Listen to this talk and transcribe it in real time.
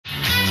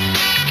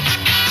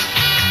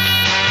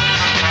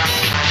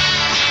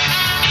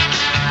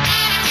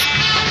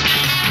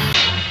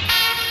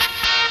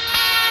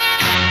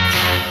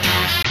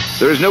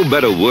There is no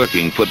better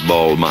working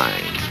football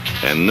mind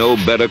and no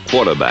better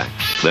quarterback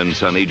than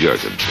Sonny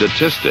Jurgensen.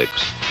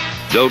 Statistics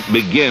don't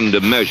begin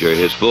to measure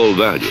his full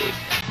value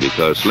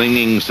because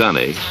Slinging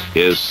Sonny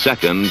is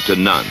second to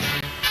none.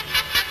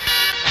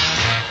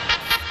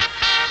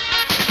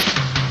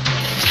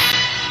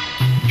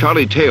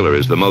 Charley Taylor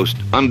is the most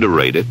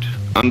underrated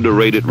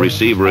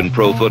receiver in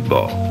pro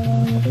football.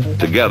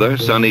 Together,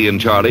 Sonny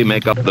and Charley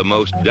make up the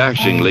most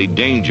dashingly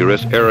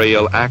dangerous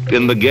aerial act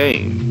in the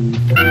game.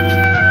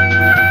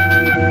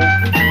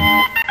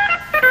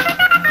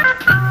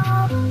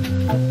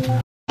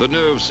 The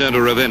nerve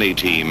center of any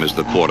team is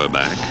the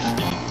quarterback,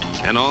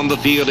 an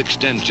on-the-field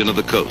extension of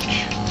the coach.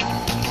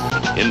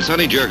 In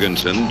Sonny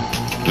Jurgensen,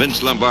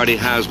 Vince Lombardi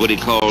has what he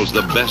calls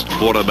the best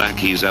quarterback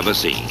he's ever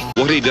seen.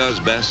 What he does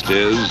best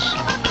is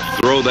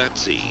throw that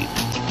seed.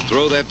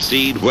 Throw that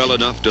seed well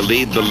enough to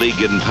lead the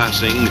league in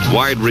passing.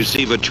 Wide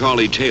receiver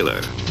Charley Taylor,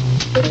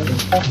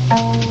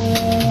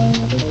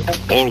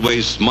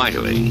 always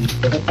smiling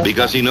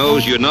because he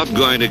knows you're not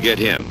going to get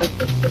him.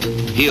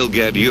 He'll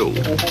get you.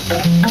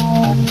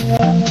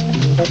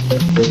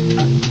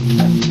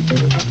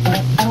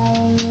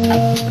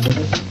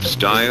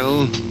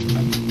 Style,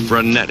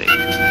 frenetic,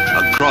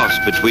 a cross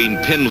between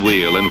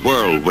pinwheel and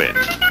whirlwind.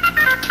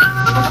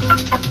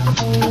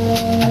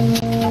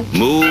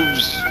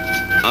 Moves,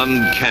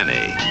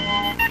 uncanny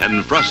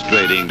and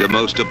frustrating to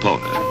most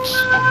opponents.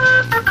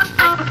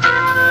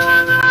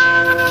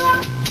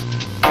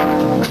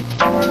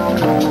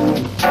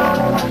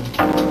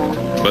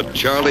 But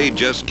Charley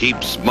just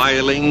keeps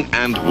smiling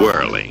and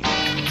whirling.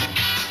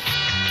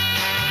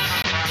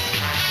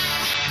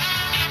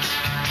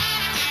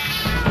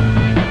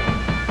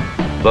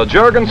 The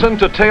Jurgensen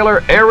to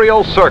Taylor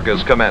aerial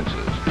circus commences,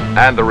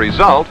 and the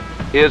result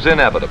is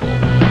inevitable.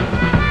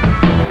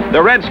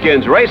 The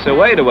Redskins race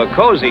away to a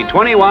cozy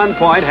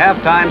 21-point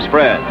halftime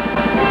spread.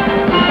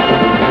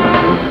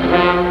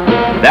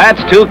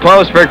 That's too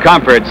close for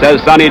comfort,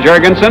 says Sonny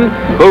Jurgensen,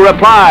 who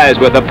replies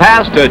with a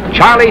pass to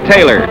Charley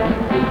Taylor.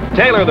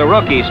 Taylor, the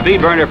rookie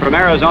speed burner from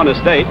Arizona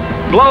State,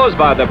 blows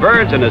by the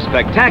Birds in a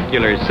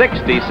spectacular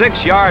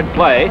 66-yard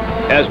play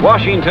as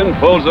Washington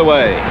pulls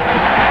away.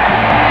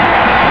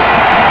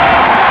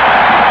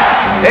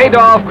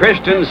 Adolph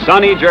Christian's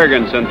Sonny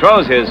Jurgensen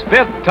throws his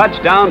 5th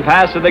touchdown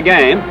pass of the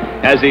game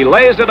as he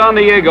lays it on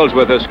the Eagles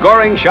with a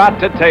scoring shot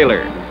to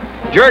Taylor.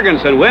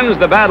 Jurgensen wins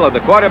the battle of the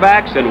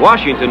quarterbacks and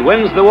Washington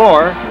wins the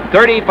war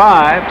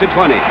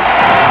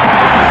 35-20.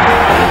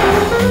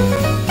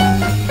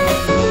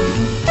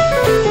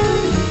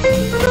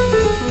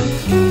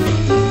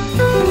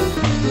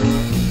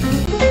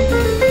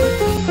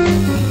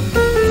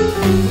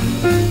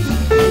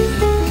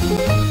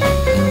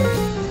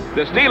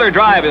 The Steeler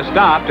drive is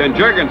stopped and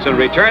Jurgensen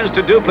returns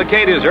to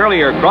duplicate his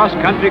earlier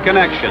cross-country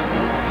connection.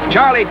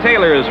 Charley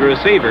Taylor is the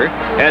receiver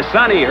as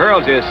Sonny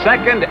hurls his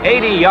second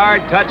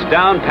 80-yard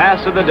touchdown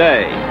pass of the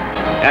day.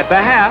 At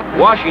the half,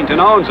 Washington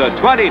owns a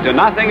 20-0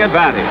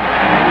 advantage.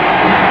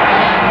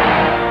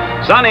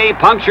 Sonny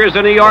punctures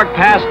the New York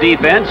pass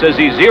defense as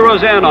he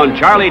zeroes in on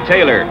Charley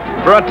Taylor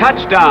for a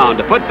touchdown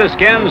to put the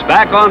Skins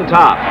back on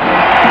top.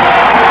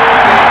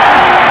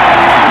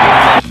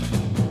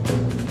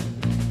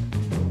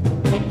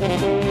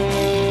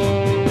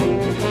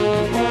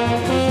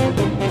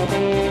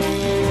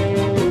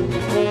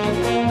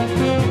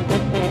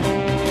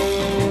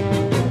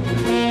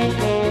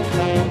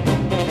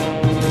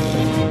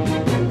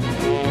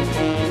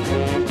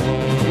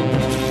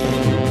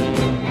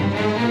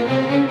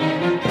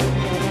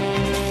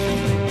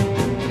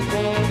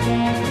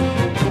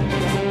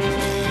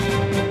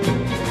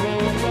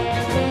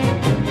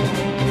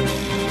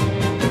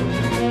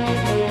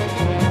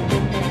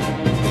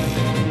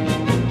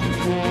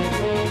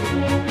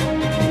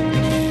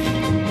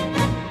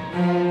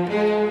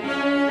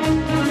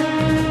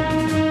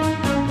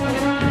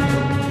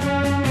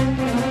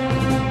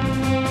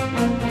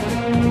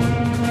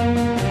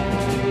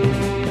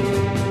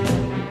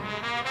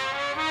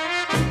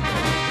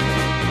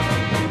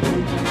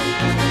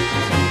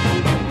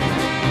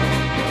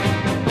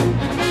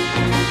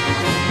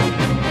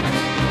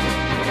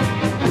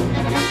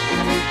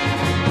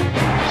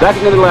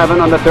 Second and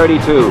 11 on the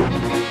 32.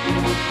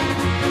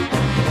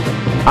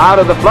 Out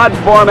of the flood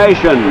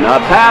formation, a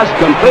pass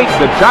complete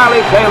to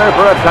Charley Taylor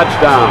for a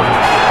touchdown.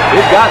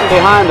 He's gotten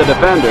behind the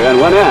defender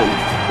and went in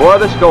for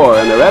the score,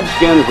 and the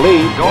Redskins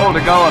lead. Goal to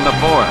go in the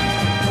fourth.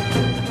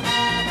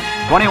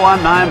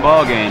 21-9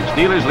 ball game.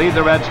 Steelers lead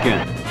the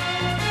Redskins.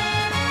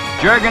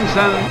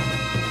 Jurgensen,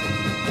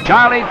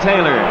 Charley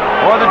Taylor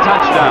for the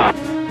touchdown.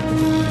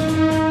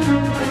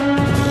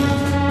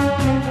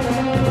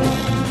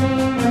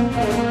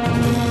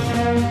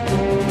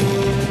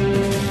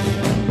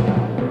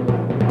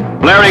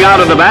 Blaring out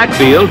of the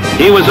backfield,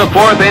 he was a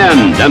fourth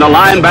end and a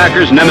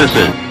linebacker's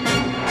nemesis.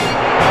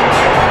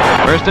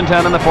 First and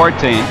 10 on the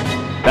 14.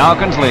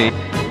 Falcons lead.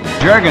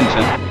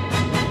 Jurgensen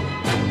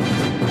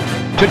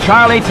to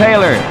Charley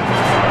Taylor.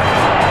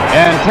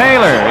 And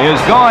Taylor is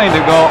going to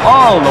go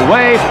all the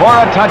way for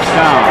a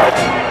touchdown.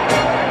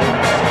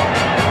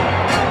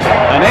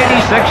 An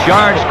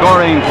 86-yard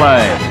scoring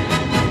play.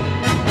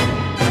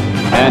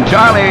 And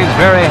Charley's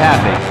very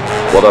happy.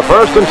 With a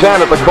 1st and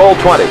 10 at the Colt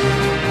 20.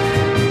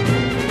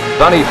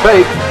 Sonny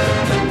fake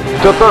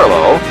to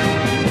Thurlow.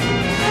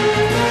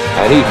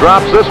 And he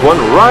drops this one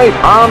right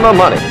on the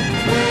money.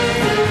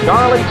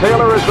 Charley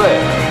Taylor is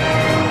there.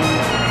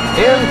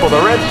 In for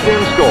the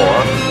Redskins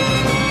score.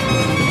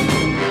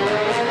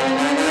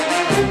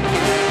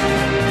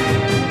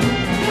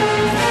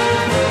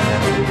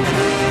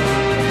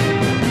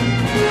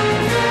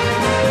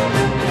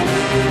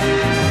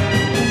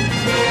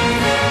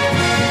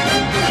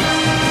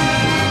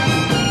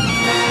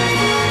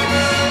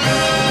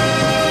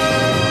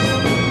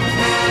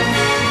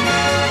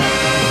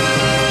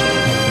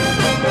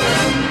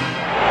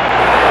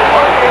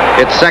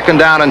 It's 2nd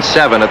down and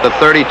 7 at the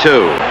 32.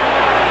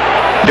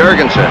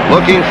 Jurgensen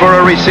looking for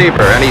a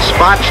receiver, and he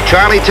spots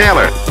Charley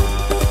Taylor.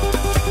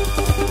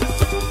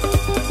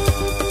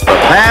 The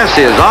pass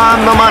is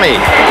on the money.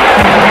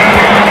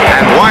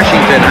 And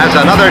Washington has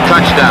another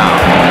touchdown.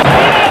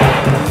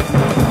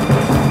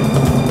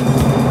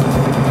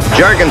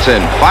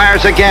 Jurgensen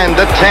fires again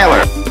to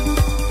Taylor.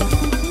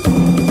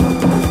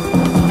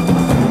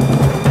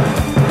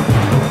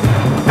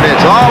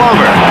 It's all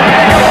over.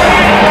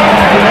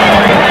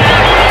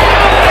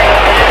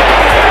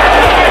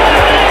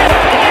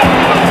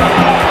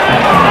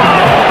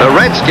 The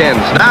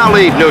Redskins now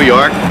lead New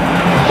York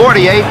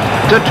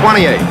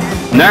 48-28.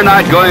 They're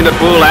not going to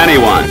fool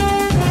anyone,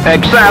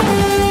 except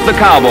the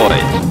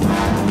Cowboys.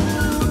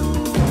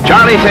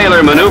 Charley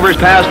Taylor maneuvers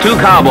past 2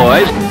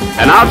 Cowboys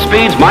and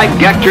outspeeds Mike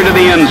Gector to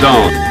the end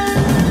zone.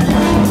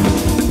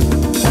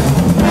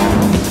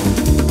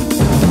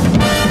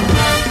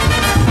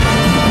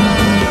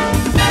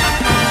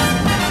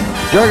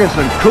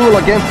 Jurgensen, cool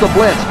against the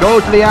blitz,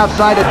 goes to the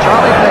outside to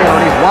Charley Taylor,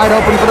 and he's wide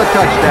open for the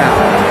touchdown.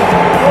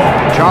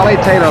 Charley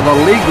Taylor, the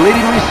league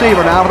leading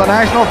receiver now for the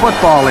National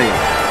Football League.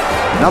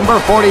 Number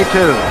 42.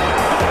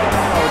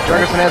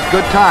 Jurgensen has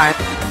good time.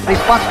 He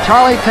spots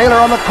Charley Taylor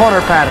on the corner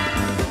pattern.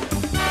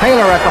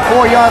 Taylor at the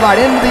 4-yard line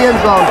into the end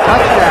zone.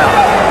 Touchdown.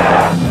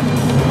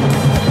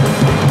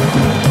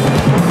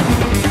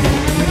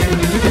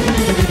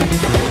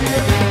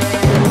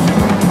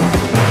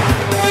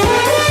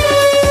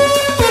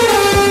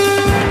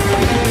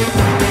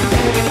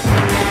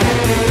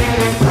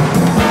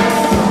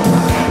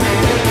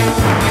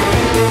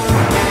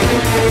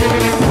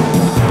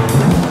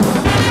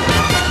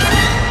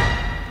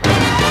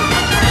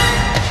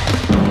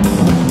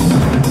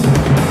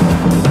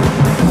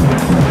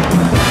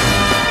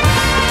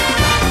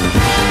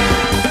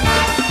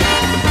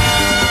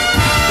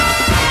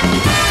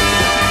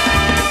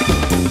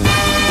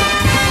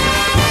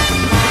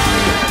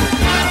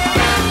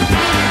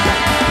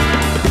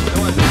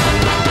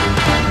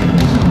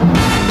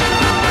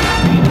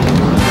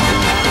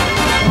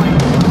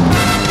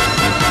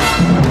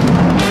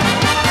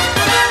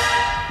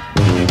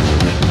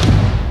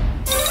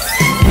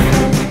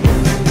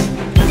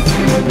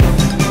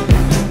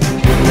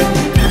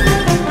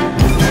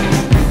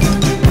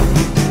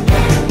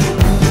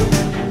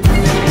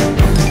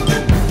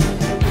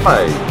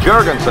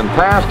 Jurgensen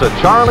passed to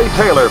Charley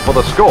Taylor for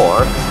the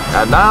score,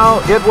 and now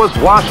it was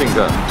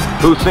Washington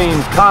who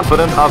seemed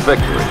confident of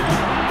victory.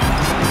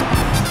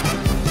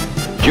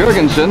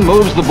 Jurgensen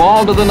moves the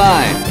ball to the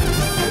 9.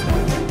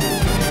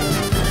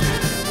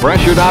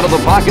 Pressured out of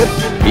the pocket,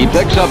 he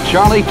picks up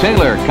Charley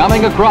Taylor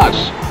coming across,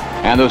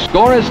 and the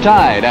score is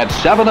tied at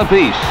 7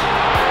 apiece.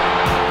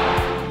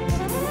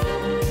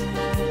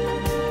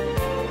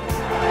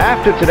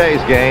 After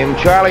today's game,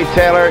 Charley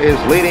Taylor is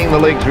leading the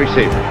league's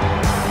receivers.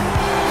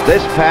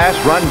 This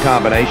pass-run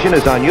combination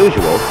is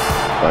unusual,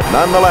 but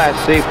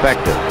nonetheless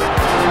effective.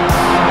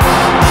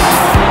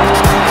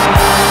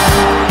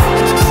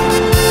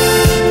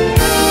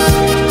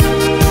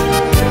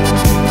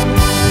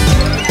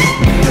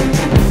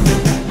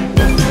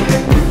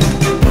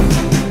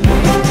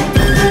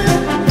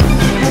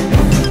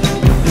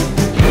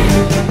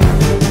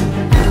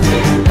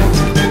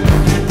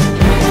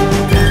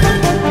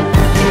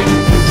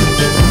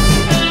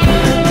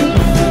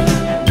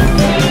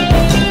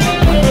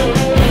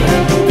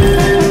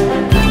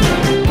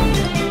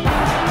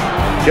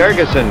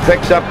 Jurgensen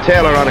picks up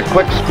Taylor on a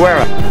quick square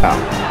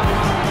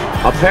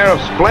out. A pair of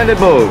splendid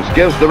moves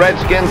gives the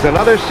Redskins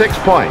another 6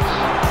 points.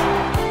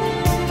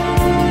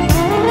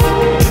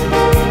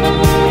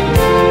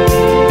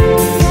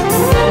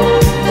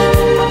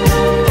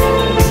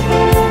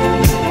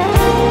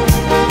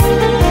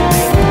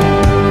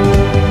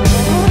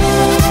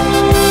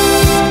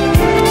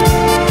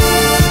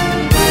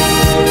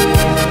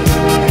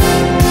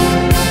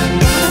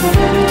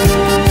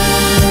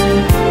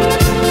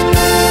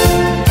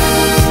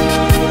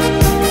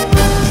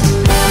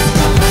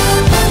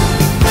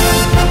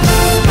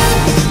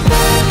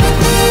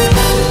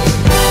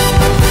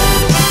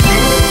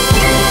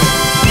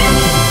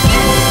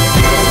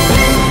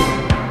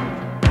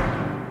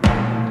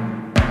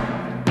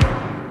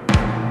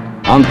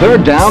 On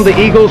 3rd down, the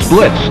Eagles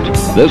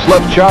blitzed. This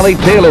left Charley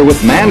Taylor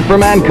with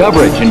man-for-man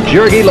coverage, and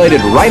Jurgie laid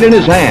it right in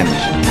his hands.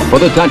 for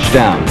the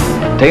touchdown.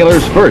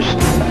 Taylor's first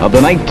of the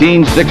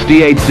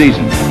 1968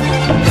 season.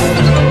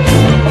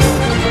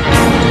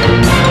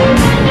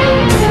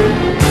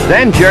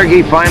 Then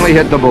Jurgie finally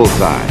hit the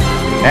bullseye.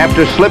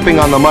 After slipping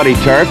on the muddy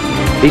turf,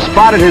 he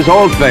spotted his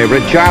old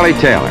favorite, Charley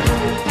Taylor.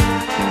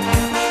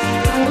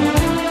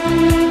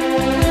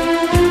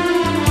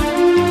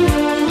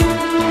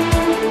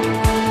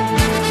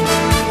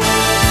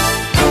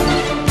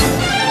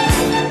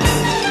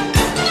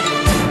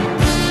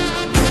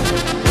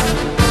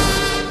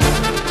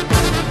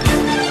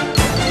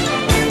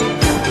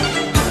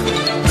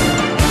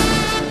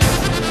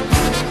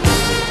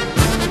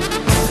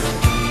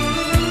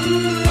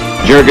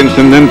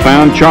 Jurgensen then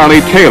found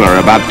Charley Taylor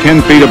about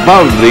 10 feet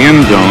above the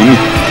end zone,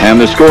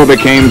 and the score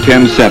became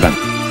 10-7.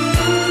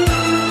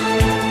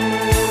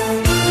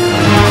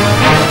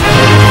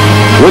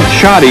 With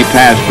shoddy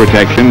pass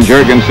protection,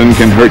 Jurgensen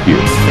can hurt you.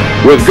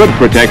 With good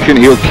protection,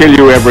 he'll kill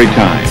you every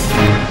time.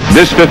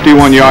 This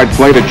 51-yard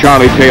play to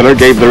Charley Taylor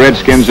gave the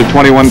Redskins a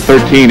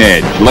 21-13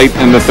 edge late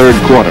in the third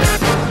quarter.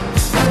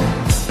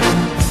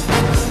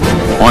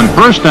 On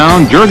first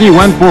down, Jurgie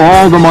went for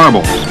all the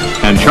marbles,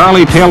 and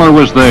Charley Taylor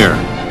was there.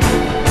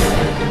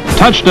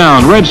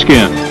 Touchdown,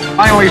 Redskins.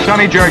 Finally,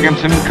 Sonny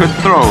Jurgensen could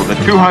throw the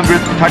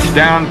 200th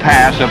touchdown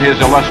pass of his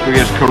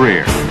illustrious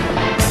career.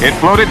 It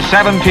floated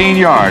 17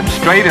 yards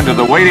straight into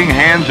the waiting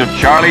hands of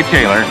Charley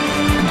Taylor,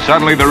 and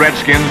suddenly the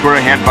Redskins were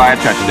ahead by a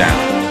touchdown.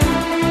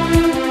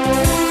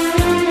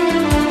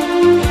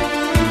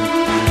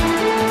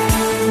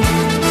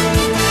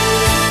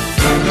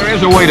 There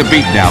is a way to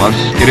beat Dallas.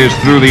 It is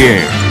through the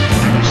air.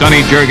 Sonny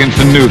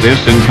Jurgensen knew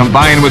this and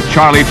combined with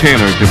Charley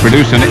Taylor to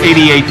produce an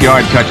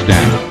 88-yard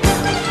touchdown.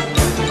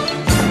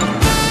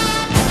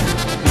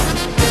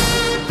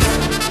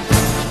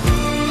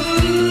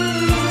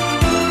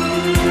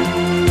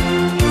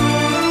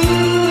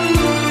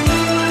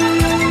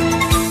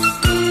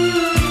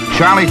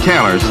 Charley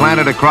Taylor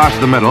slanted across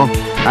the middle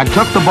and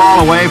took the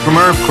ball away from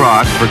Irv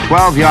Cross for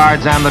 12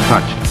 yards and the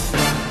touchdown.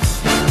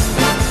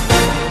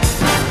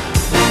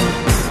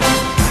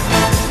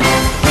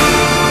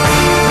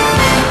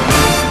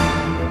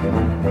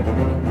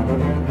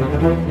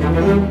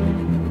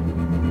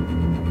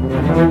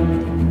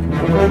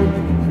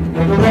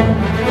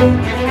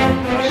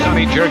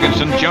 Sonny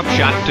Jurgensen jump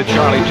shot to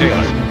Charley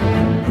Taylor.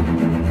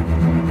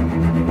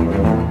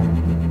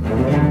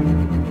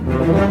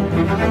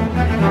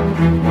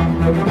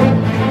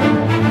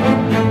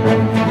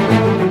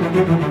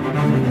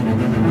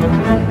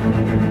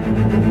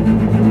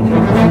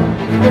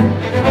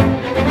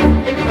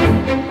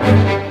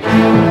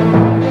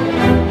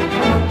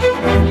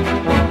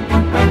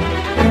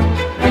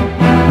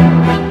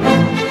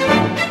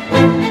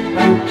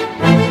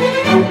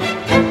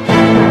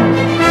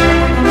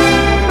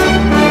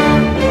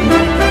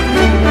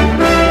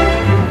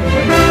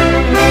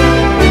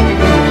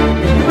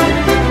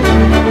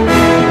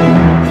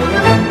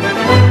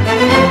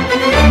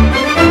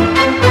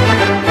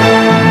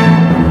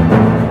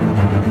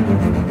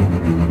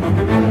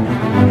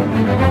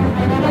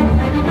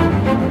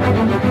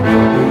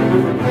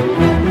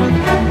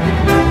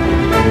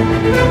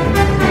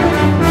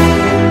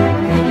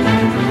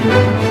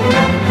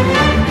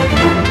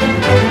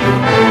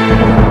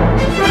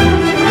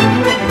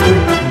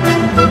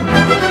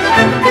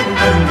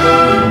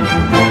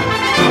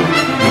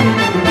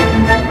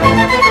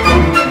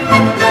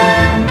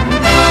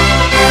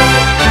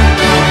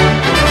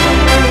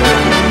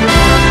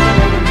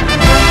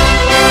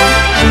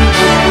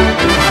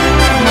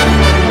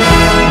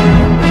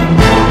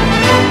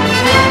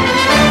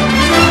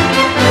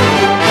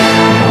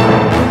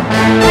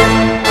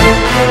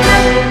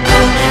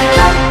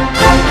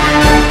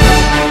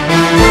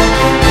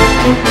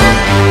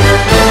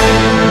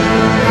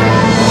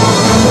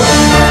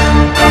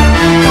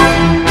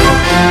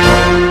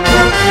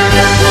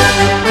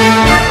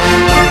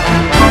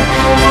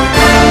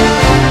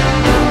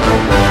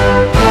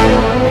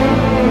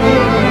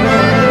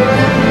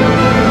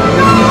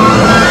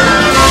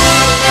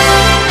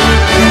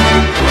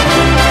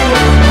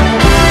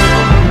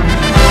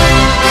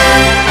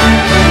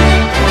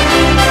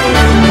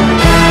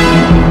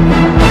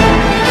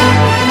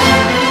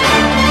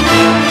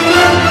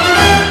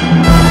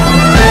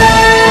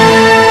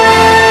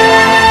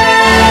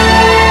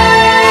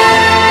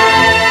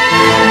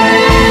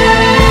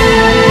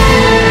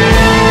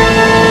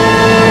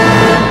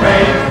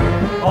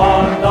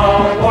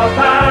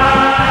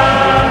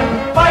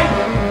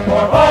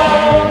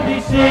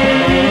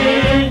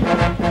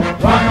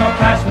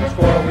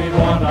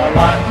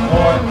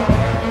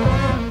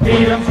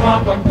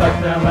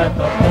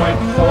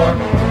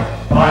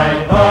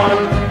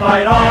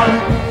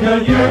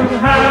 till you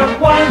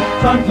have won,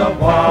 sons of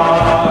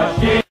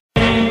Washington.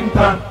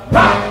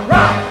 Rock,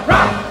 rock,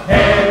 rock!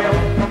 Hail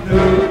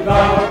to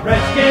the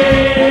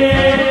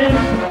Redskins!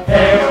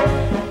 Hail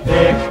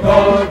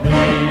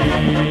victory!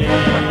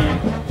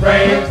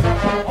 Braves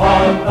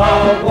on the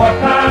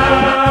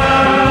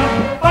warpath,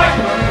 fight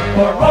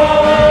for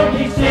all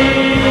ye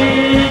see.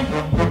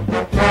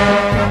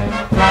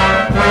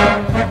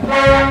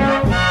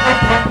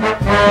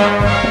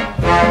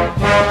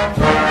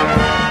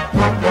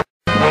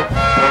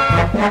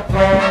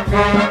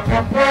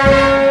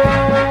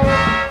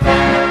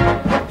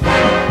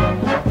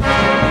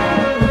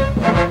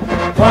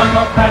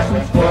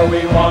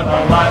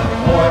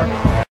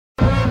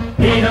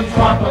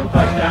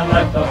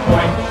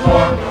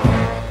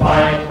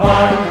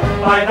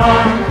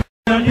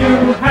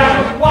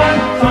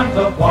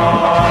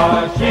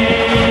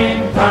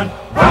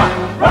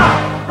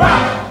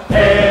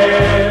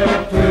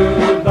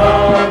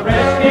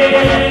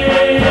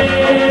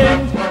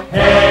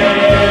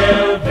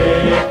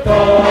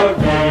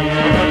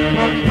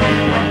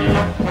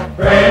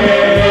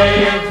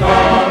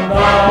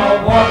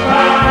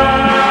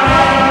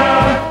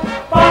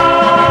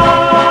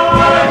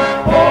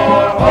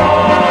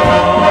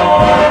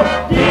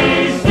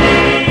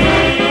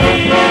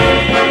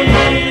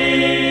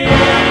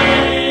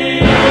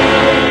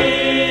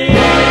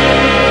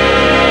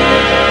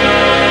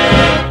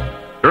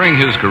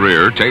 During his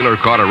career, Taylor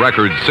caught a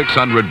record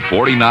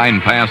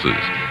 649 passes,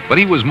 but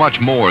he was much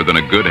more than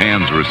a good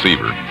hands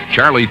receiver.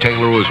 Charley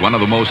Taylor was one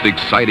of the most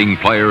exciting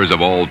players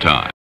of all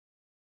time.